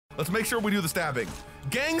Let's make sure we do the stabbing.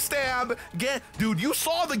 Gang stab. Dude, you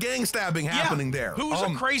saw the gang stabbing happening there. Who's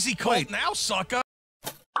a crazy cult now, sucker?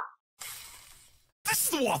 This is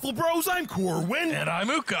the Waffle Bros. I'm Corwin. And I'm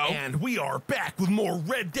Uko. And we are back with more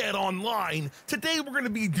Red Dead Online. Today we're going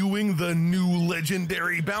to be doing the new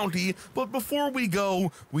legendary bounty. But before we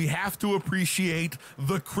go, we have to appreciate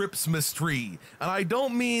the Cripsmas tree. And I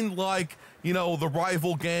don't mean like, you know, the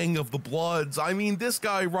rival gang of the Bloods. I mean this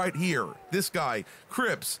guy right here. This guy,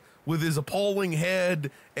 Crips, with his appalling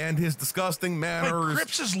head and his disgusting manners. Wait,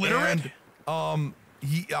 Crips is literate? And,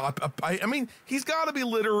 I mean, he's got to be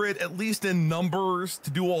literate, at least in numbers,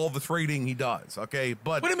 to do all the trading he does, okay?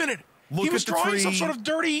 But wait a minute. Look he was at the drawing tree. some sort of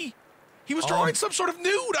dirty... He was drawing some sort of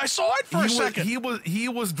nude. I saw it for a second. He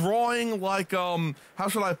was drawing like, how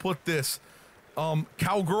should I put this?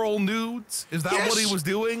 Cowgirl nudes? Is that what he was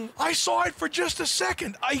doing? I saw it for just a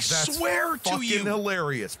second. I swear to you. Fucking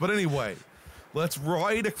hilarious. But anyway... Let's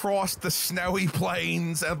ride across the snowy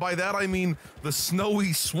plains, and by that I mean the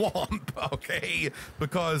snowy swamp, okay?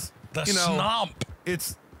 Because, you know, swamp.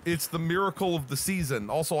 It's the miracle of the season.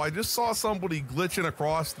 Also, I just saw somebody glitching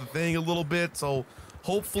across the thing a little bit, so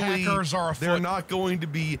hopefully Hackers are afoot. They're not going to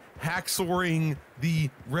be hacksawing the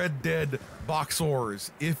Red Dead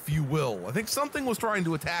boxers, if you will. I think something was trying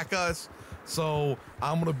to attack us. So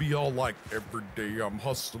I'm gonna be all like, every day I'm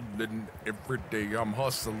hustling, every day I'm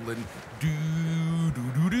hustling, do.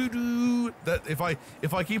 That if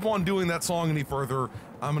I keep on doing that song any further,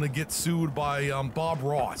 I'm gonna get sued by Bob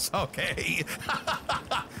Ross. Okay.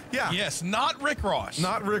 Yeah. Yes, not Rick Ross.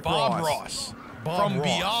 Not Rick Bob Ross. Ross. Bob From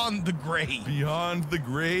Ross. Beyond the Grave. Beyond the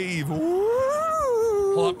grave.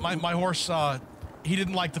 Pull up my horse. He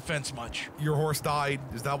didn't like the fence much. Your horse died?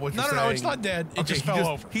 Is that what you're saying? No, it's not dead. It just fell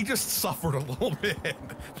over. He just suffered a little bit.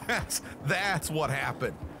 That's what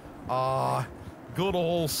happened. Good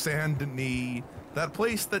old Saint-Denis. That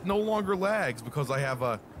place that no longer lags because I have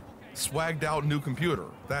a swagged out new computer.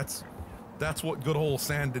 That's what good old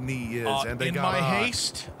Saint-Denis is. And they in got my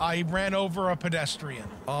haste, I ran over a pedestrian.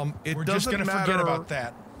 We're just gonna forget about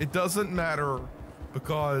that. It doesn't matter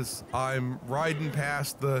because I'm riding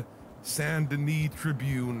past the Saint-Denis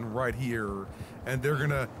Tribune right here, and they're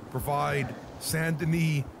gonna provide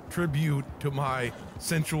Saint-Denis tribute to my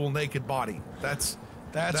sensual naked body. That's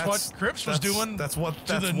what Crips was doing. That's what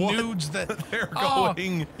nudes that they're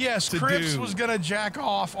going. Yes, to Crips do. was gonna jack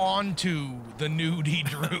off onto the nude he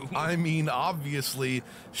drew. I mean, obviously,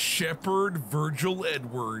 Shepherd Virgil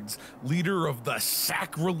Edwards, leader of the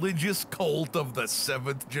sacrilegious cult of the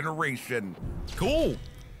 7th generation. Cool.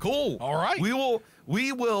 All right.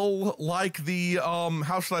 We will, like the,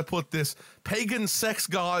 how should I put this, pagan sex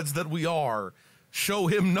gods that we are, show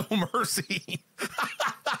him no mercy.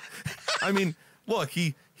 I mean, look,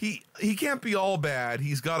 he can't be all bad.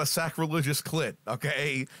 He's got a sacrilegious clit,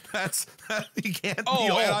 okay? He can't be all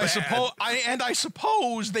bad. I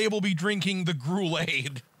suppose they will be drinking the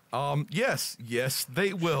Gruel-Aid. Yes,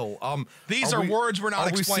 they will. These are words we're not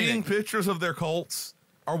explaining.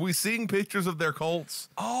 Are we seeing pictures of their cults?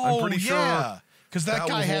 Oh, I'm pretty sure. Because that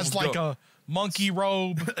guy has like a monkey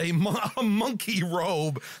robe. a monkey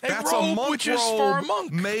robe. That's a monk which is robe for a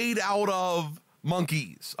monk. made out of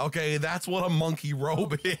monkeys. Okay, that's what a monkey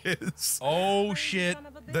robe is. Oh, shit.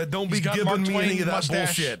 Don't be giving Mark me Twain any of that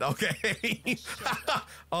mustache. bullshit, okay?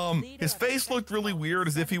 His face looked really weird,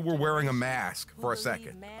 as if he were wearing a mask for a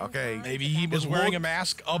second, okay? Maybe he was wearing a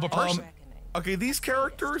mask of a person. Okay, these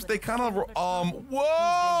characters, they kind of,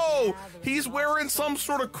 whoa! He's wearing some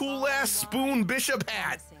sort of cool-ass spoon bishop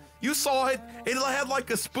hat. You saw it. It had like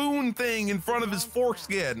a spoon thing in front of his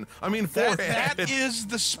foreskin. I mean, forehead. That is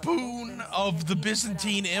the spoon of the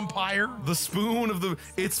Byzantine Empire. The spoon of the,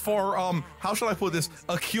 it's for, how should I put this?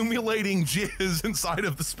 Accumulating jizz inside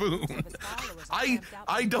of the spoon. I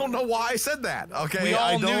don't know why I said that, okay? We all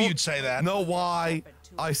I knew don't you'd say that. know why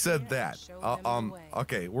I said that.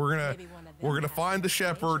 Okay, we're gonna find the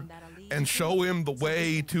shepherd and show him the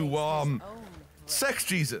way to, sex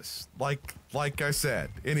Jesus, like I said.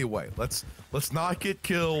 Anyway, let's not get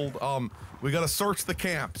killed. We gotta search the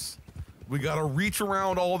camps. We gotta reach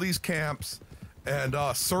around all these camps and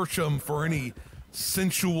search them for any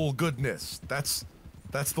sensual goodness. That's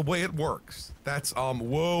the way it works. That's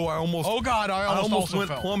whoa! I almost went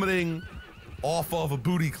fell. plummeting off of a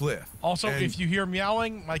booty cliff. Also, And if you hear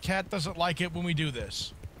meowing, my cat doesn't like it when we do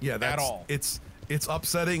this. yeah, at all. It's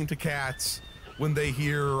upsetting to cats when they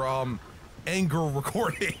hear anger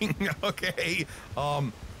recording. Okay,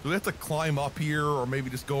 do we have to climb up here or maybe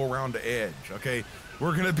just go around the edge? Okay,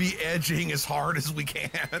 we're gonna be edging as hard as we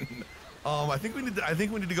can. I think we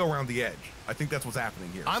need to go around the edge. I think that's what's happening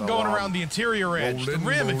here. I'm going around the interior edge, the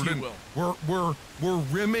rim, if you will. We're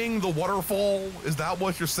rimming the waterfall. Is that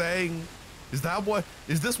what you're saying? Is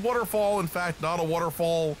this waterfall in fact not a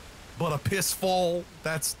waterfall, but a piss fall?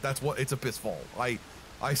 That's what it's a piss fall.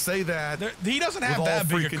 I say that. He doesn't have that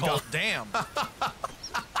big a cult. Damn.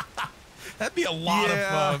 That'd be a lot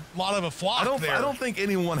of a flock there. I don't think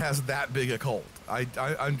anyone has that big a cult.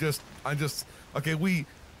 I'm just okay.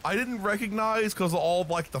 I didn't recognize because of all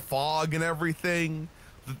like the fog and everything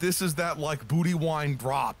that this is that like booty wine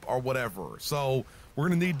drop or whatever. So we're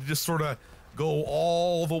gonna need to just sort of go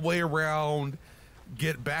all the way around,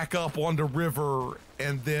 get back up on the river,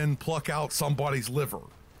 and then pluck out somebody's liver.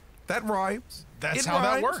 That rhymes. That's how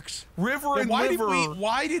that works. River and liver.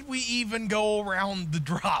 Why did we even go around the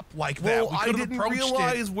drop like that? Well, I didn't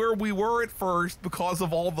realize where we were at first because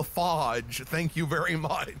of all the fudge. Thank you very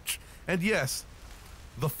much. And yes,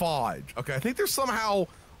 the fudge. Okay, I think they're somehow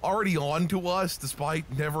already on to us despite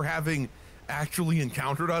never having actually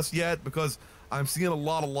encountered us yet, because I'm seeing a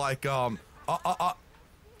lot of like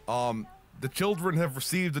the children have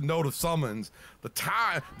received a note of summons. The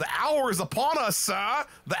hour is upon us, sir.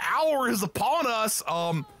 The hour is upon us.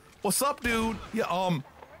 What's up, dude? Yeah,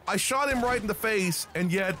 I shot him right in the face,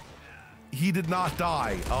 and yet he did not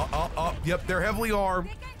die. Yep, they're heavily armed.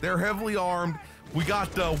 They're heavily armed. We got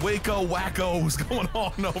Waco wackos going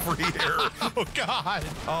on over here. Oh, God.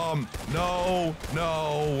 No.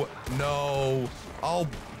 I'll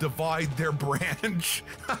divide their branch.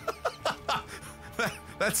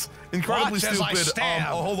 That's incredibly Watch stupid. As I stab.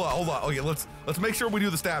 Hold on. Okay, let's make sure we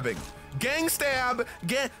do the stabbing. Gang stab.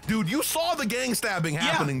 Dude, you saw the gang stabbing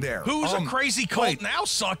happening there. Who's a crazy cult now,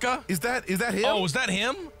 sucker? Is that him? Oh, is that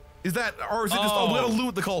him? Is that, or is it just? Oh, we gotta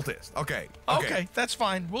loot the cultist. Okay, that's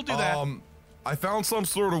fine. We'll do that. I found some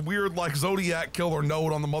sort of weird like Zodiac killer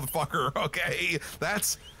note on the motherfucker. Okay,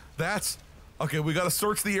 that's okay. We gotta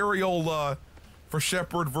search the areola for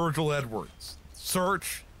Shepard Virgil Edwards.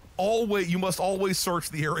 Search. You must always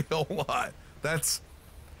search the areola. That's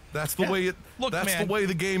the way it. Look, that's the way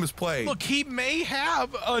the game is played. Look, he may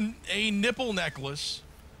have a nipple necklace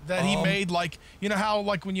that he made, like, you know how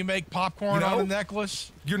like when you make popcorn on a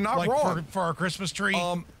necklace. You're not like wrong for our Christmas tree.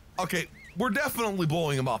 Okay, we're definitely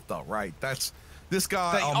blowing him up though, right? That's this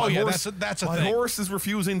guy. That's a my thing. horse is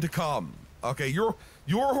refusing to come. Okay, your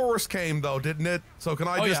horse came though, didn't it? So can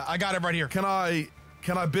I I got it right here. Can I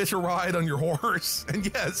bitch a ride on your horse?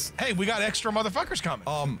 And yes. Hey, we got extra motherfuckers coming.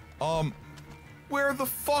 Where the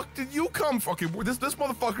fuck did you come from? Okay, this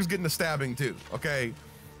motherfucker's getting a stabbing too. Okay,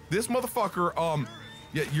 this motherfucker.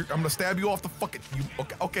 Yeah, I'm gonna stab you off the fucking.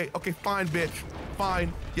 Okay, fine, bitch,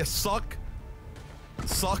 fine. Yeah, suck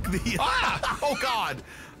the. Oh God.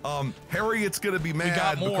 Harriet's gonna be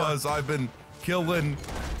mad because I've been killing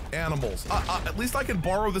animals. At least I can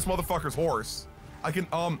borrow this motherfucker's horse. I can.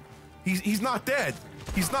 He's not dead.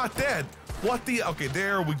 He's not dead. What the? Okay,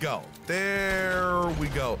 there we go. There we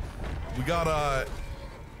go. We got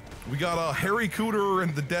a Harry Cooter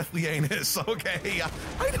and the Deathly Anus. Okay,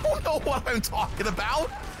 I don't know what I'm talking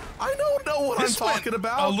about. I don't know what I'm talking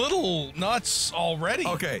about. A little nuts already.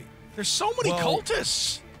 Okay, there's so many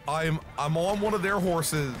cultists. I'm on one of their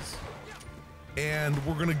horses, and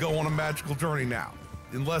we're gonna go on a magical journey now.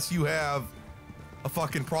 Unless you have a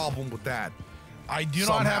fucking problem with that. I do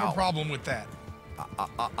not have a problem with that.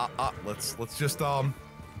 Let's just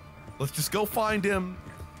go find him,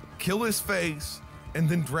 kill his face, and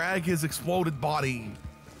then drag his exploded body,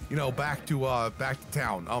 back to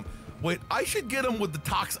town. Wait, I should get him with the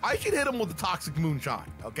I should hit him with the toxic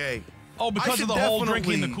moonshine. Okay. Oh, because of the whole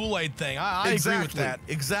drinking the Kool-Aid thing. I agree with that.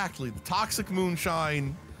 Exactly. The toxic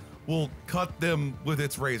moonshine will cut them with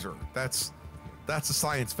its razor. That's a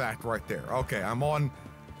science fact right there. Okay, I'm on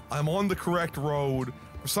the correct road.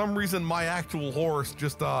 For some reason, my actual horse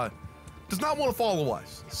just does not want to follow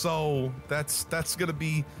us. So that's going to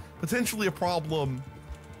be potentially a problem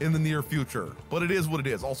in the near future. But it is what it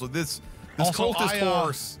is. Also, this cultist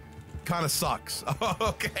horse kind of sucks.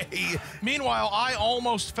 Okay. Meanwhile, I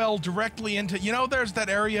almost fell directly into, there's that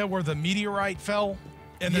area where the meteorite fell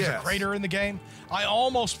and there's a crater in the game. I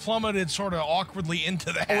almost plummeted sort of awkwardly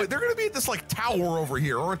into that. Oh, they're going to be at this like tower over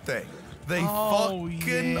here, aren't they? They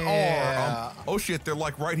fucking are. Oh shit, they're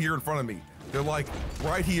like right here in front of me. They're like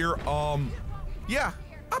right here. Yeah,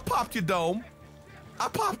 I popped your dome.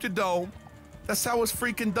 That's how it's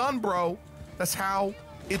freaking done, bro. That's how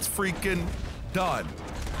it's freaking done.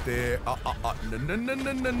 There. No. Oh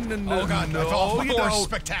God, I fell off my horse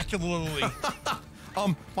spectacularly.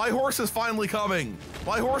 My horse is finally coming.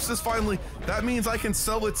 That means I can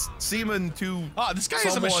sell its semen to. This guy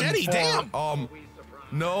has a machete. Damn.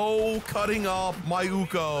 No cutting up my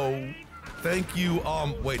Uko. Thank you.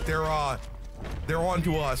 Wait, they're on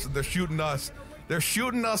to us. They're shooting us. They're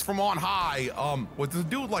shooting us from on high. With this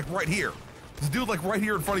dude like right here. This dude like right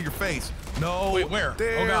here in front of your face. No. Wait, where?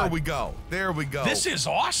 There we go. There we go. This is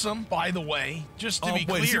awesome, by the way. Just to be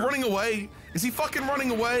clear. Wait, is he running away? Is he fucking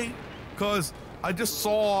running away? Cause I just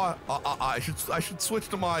saw. I should switch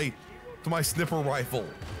to my snipper rifle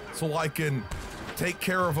so I can take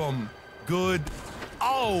care of him. Good.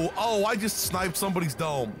 Oh! I just sniped somebody's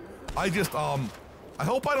dome. I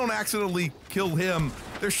hope I don't accidentally kill him.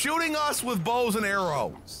 They're shooting us with bows and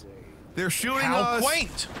arrows. They're shooting us. How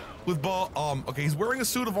quaint. With okay, he's wearing a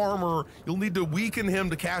suit of armor. You'll need to weaken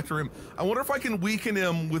him to capture him. I wonder if I can weaken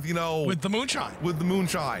him with, with the moonshine. With the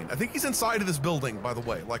moonshine. I think he's inside of this building, by the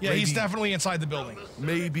way. Like, yeah, he's definitely inside the building.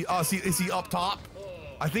 Maybe. Is he up top?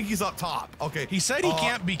 I think he's up top. Okay. He said he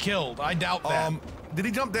can't be killed. I doubt that. Did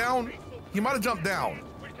he jump down? He might have jumped down.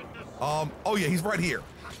 Oh yeah, he's right here.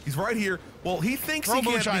 He's right here. Well, he thinks he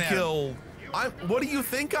can't be killed. What do you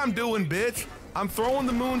think I'm doing, bitch? I'm throwing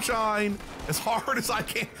the moonshine as hard as I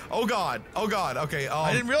can. Oh God. Okay.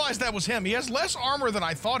 I didn't realize that was him. He has less armor than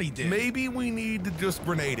I thought he did. Maybe we need to just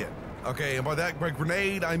grenade it. Okay, and by that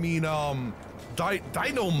grenade, I mean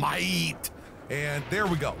dynamite. And there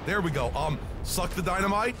we go. Suck the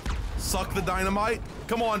dynamite. Suck the dynamite.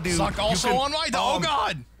 Come on, dude. Suck also on my. Oh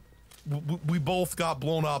God. We both got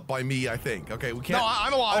blown up by me, I think. Okay, we can't. No,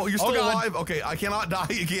 I'm alive. Oh, you're still alive? Okay, I cannot die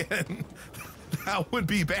again. That would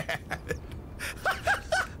be bad.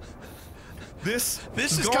 This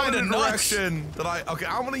is kind of direction that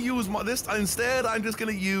I'm gonna use this instead. I'm just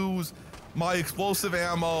gonna use my explosive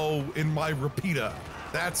ammo in my repeater.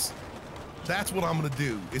 That's what I'm gonna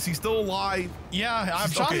do. Is he still alive? Yeah,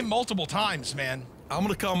 I've shot him multiple times, man. I'm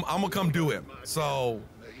gonna come do him. So,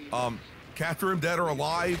 capture him dead or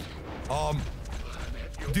alive.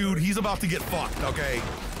 Dude, he's about to get fucked. Okay.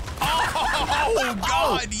 Oh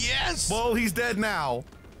God, yes. Well, he's dead now.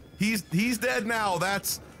 He's dead now.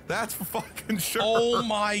 That's for fucking sure. Oh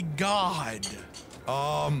my God.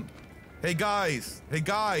 Hey guys.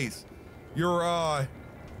 Your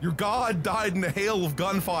god died in a hail of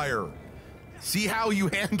gunfire. See how you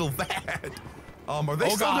handle that. Are they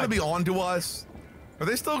still gonna be on to us? Are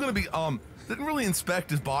they still gonna be didn't really inspect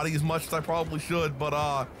his body as much as I probably should, but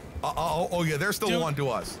oh yeah, they're still on to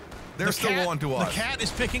us. They're still on to us. The cat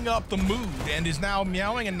is picking up the mood and is now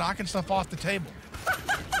meowing and knocking stuff off the table.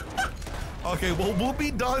 Okay, well, we'll be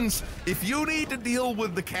done. If you need to deal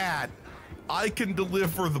with the cat, I can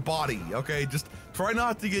deliver the body, okay? Just try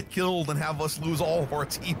not to get killed and have us lose all of our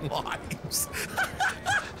team lives.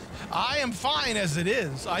 I am fine as it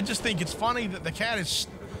is. I just think it's funny that the cat is,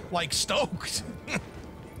 like, stoked.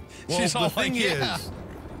 Well, She's the thing is,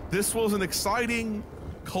 this was an exciting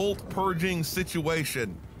cult purging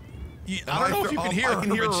situation. I don't know if you can hear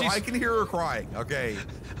her. I can hear her crying, okay?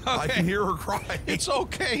 I can hear her crying. It's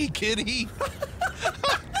okay, kitty.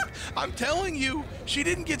 I'm telling you, she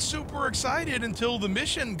didn't get super excited until the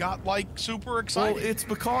mission got, like, super excited. Well, it's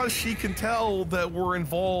because she can tell that we're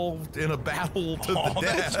involved in a battle to the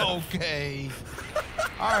death. That's okay.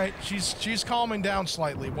 All right, she's calming down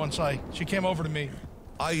slightly once she came over to me.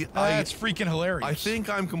 That's freaking hilarious. I think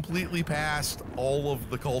I'm completely past all of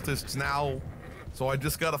the cultists now. So I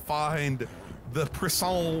just gotta find the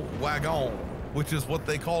Prison Wagon, which is what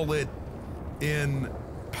they call it in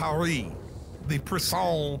Paris. The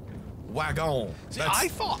Prison Wagon.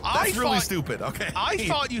 That's really stupid. Okay. I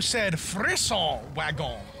thought you said Frisson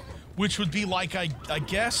Wagon, which would be like I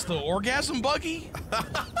guess the orgasm buggy.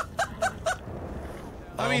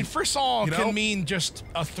 I mean, frisson can mean just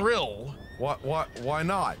a thrill. Why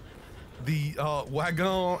not? The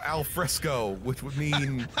wagon al fresco, which would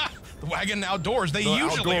mean the wagon outdoors. They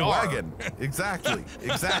usually are. Wagon. Exactly.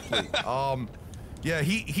 Yeah,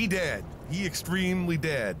 he dead. He extremely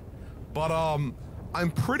dead. But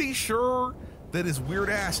I'm pretty sure that his weird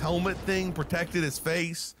ass helmet thing protected his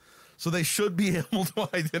face, so they should be able to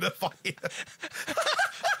identify it.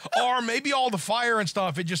 Or maybe all the fire and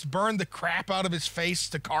stuff, it just burned the crap out of his face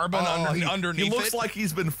to carbon underneath. He looks like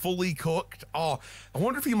he's been fully cooked. Oh, I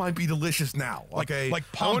wonder if he might be delicious now. Okay, like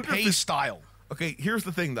Pompeii style. Okay, here's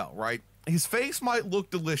the thing though, right? His face might look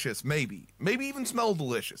delicious, maybe even smell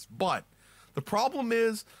delicious, but the problem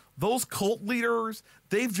is those cult leaders,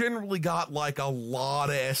 they've generally got like a lot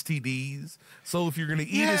of STDs. So if you're gonna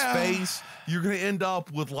eat his face, you're gonna end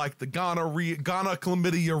up with like the gonorrhea,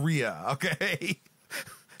 chlamydia. Okay.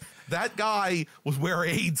 That guy was where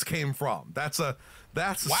AIDS came from. That's a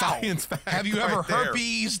science fact. Have you ever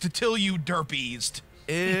herpesed till you derpiesed?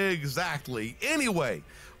 Exactly. Anyway,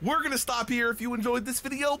 we're going to stop here. If you enjoyed this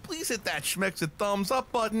video, please hit that schmexit thumbs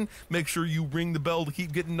up button. Make sure you ring the bell to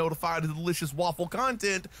keep getting notified of the delicious waffle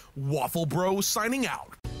content. Waffle Bros signing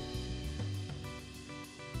out.